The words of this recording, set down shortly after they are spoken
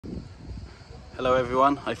Hello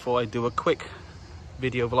everyone, I thought I'd do a quick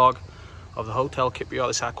video vlog of the Hotel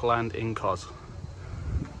Kipriotis Aqualand in Kos. So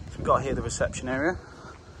we've got here the reception area.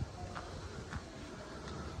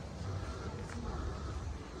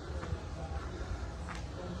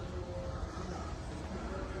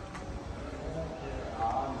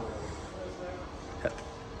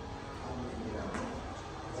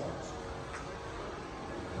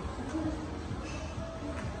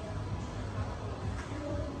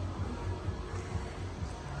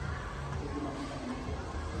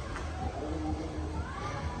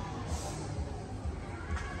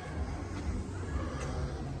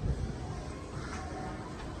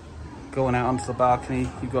 Going out onto the balcony,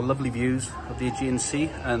 you've got lovely views of the Aegean Sea,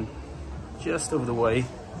 and just over the way you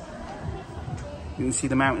can see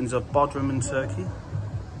the mountains of Bodrum in Turkey.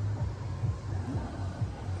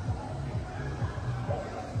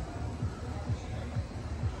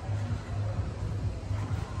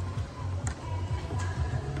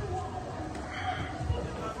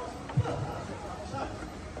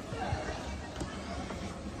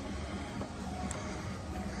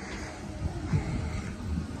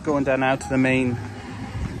 Going down now to the main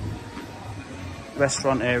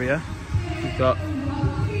restaurant area. We've got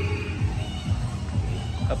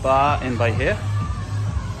a bar in by here.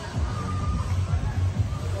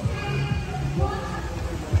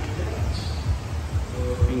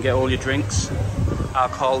 You can get all your drinks,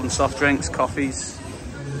 alcohol and soft drinks, coffees.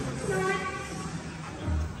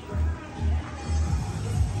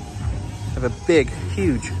 Have a big,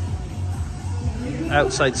 huge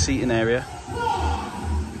outside seating area.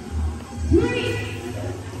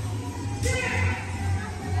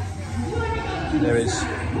 There is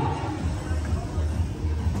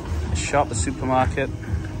a shop, a supermarket,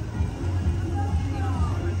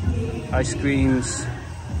 ice creams,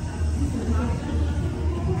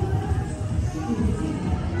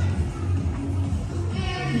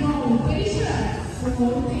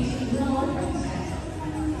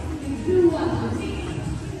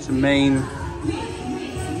 it's the main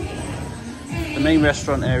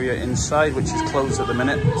restaurant area inside, which is closed at the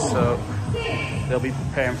minute, so they'll be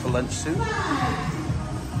preparing for lunch soon.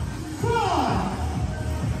 4,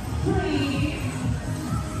 3,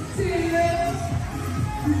 2,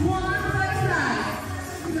 1,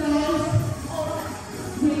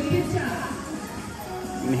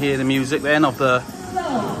 You can hear the music then of the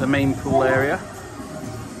main pool area.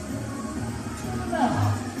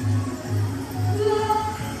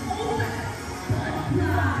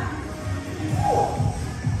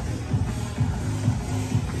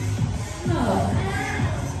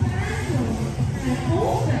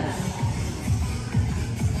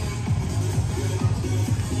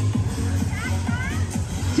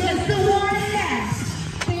 Just the one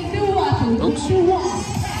left. Take the water. Oops. You want.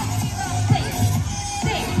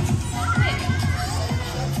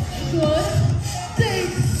 Good.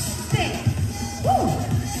 Take. Woo.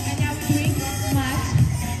 And now we drink much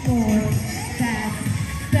more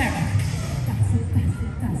faster.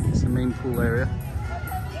 It's the main pool area.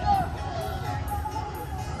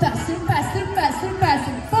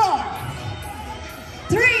 Faster. 4,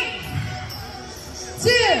 3, 2,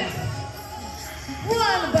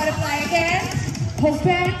 1. Butterfly again.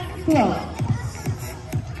 Open, close.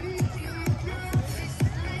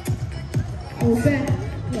 Open,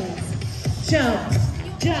 close. Jump.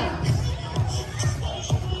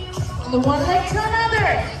 On the one leg to another.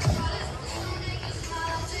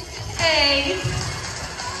 8,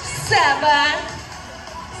 7,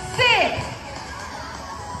 6,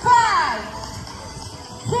 5,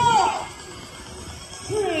 4,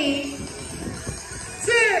 3,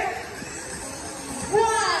 2, 1.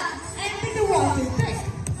 And take the water. Take.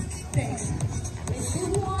 Take the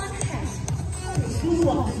one hand. Take the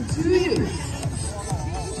water to you.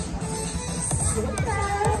 Sit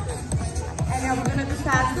down. And now we're gonna do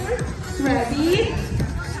faster. Ready?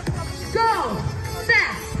 Go.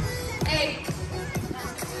 8,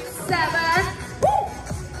 7,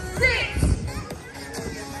 6,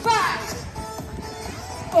 5,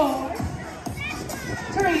 4,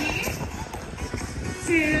 3,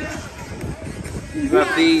 2. You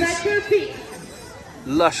have these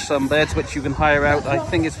lush sunbeds which you can hire out. I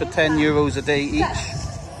think it's for €10 a day each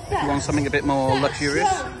if you want something a bit more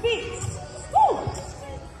luxurious.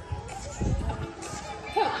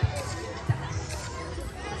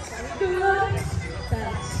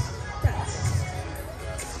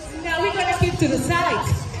 Now we're gonna keep to the side.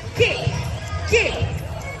 Kick.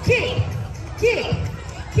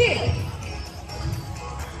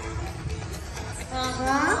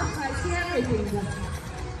 I see everything.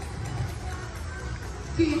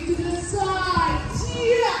 Kick to the side.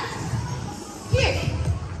 Yes.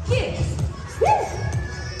 Kick. Woo.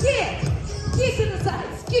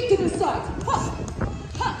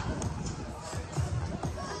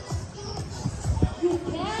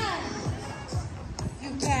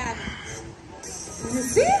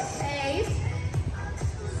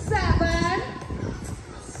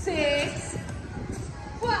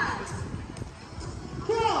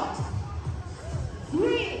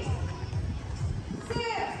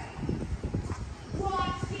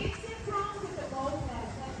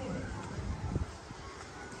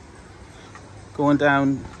 Going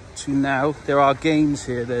down to now, there are games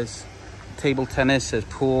here. There's table tennis, there's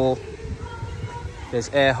pool, there's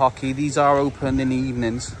air hockey. These are open in the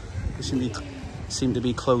evenings. They seem to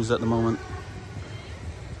be closed at the moment.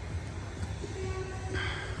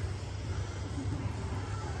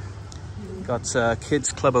 Got a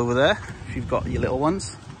kids club over there if you've got your little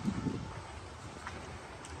ones.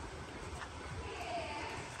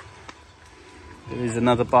 There is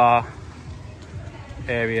another bar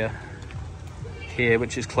area here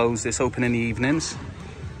which is closed. It's open in the evenings.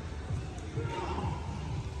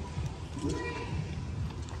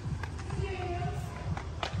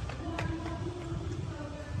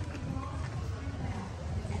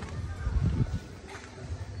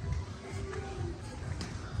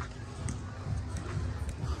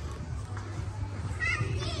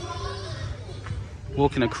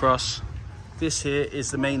 Walking across, this here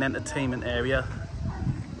is the main entertainment area,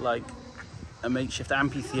 like a makeshift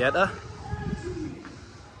amphitheatre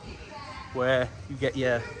where you get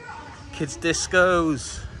your kids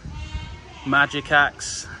discos, magic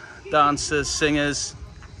acts, dancers, singers,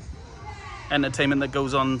 entertainment that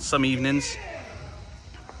goes on some evenings.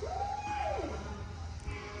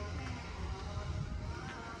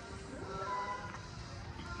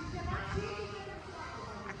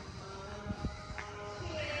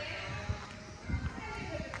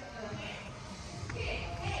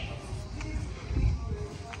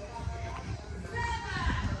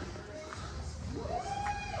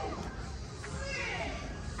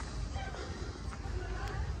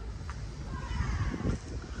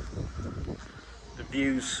 The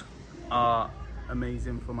views are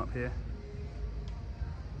amazing from up here.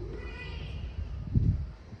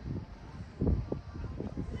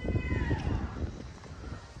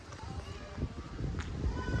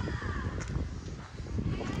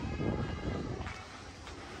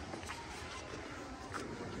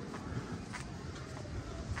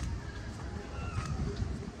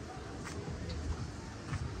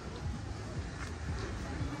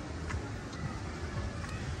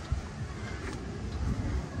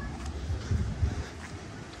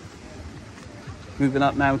 Moving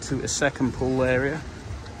up now to a second pool area.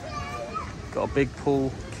 Got a big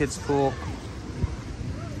pool, kids pool,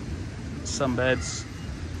 sunbeds.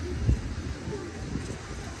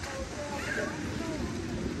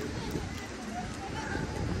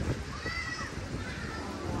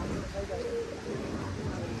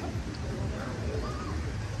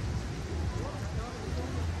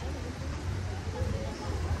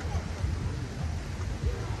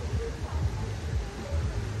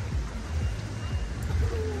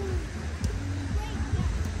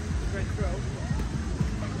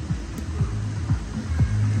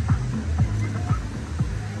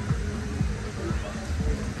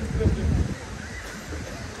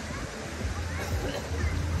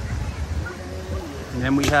 And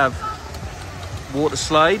then we have water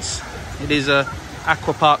slides. It is a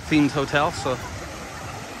aqua park themed hotel, so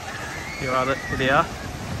here they are.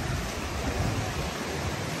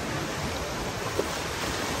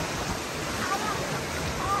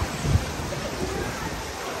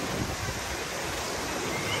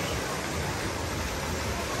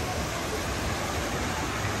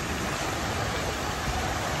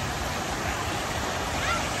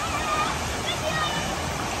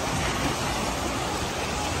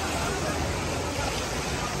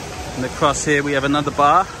 And across here we have another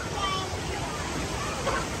bar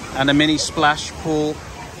and a mini splash pool,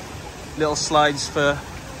 little slides for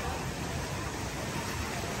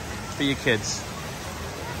your kids.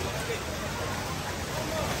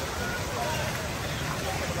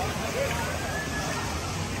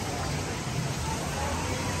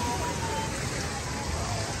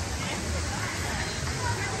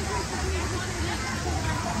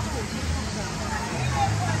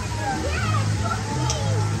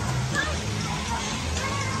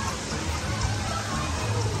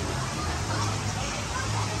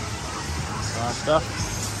 Bar stuff.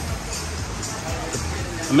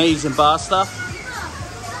 Amazing bar stuff.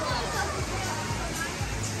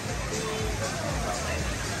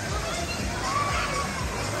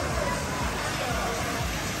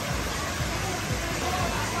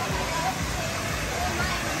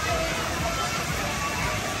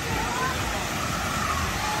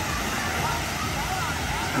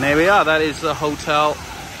 And there we are, that is the hotel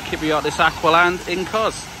Kipriotis Aqualand in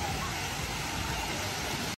Kos.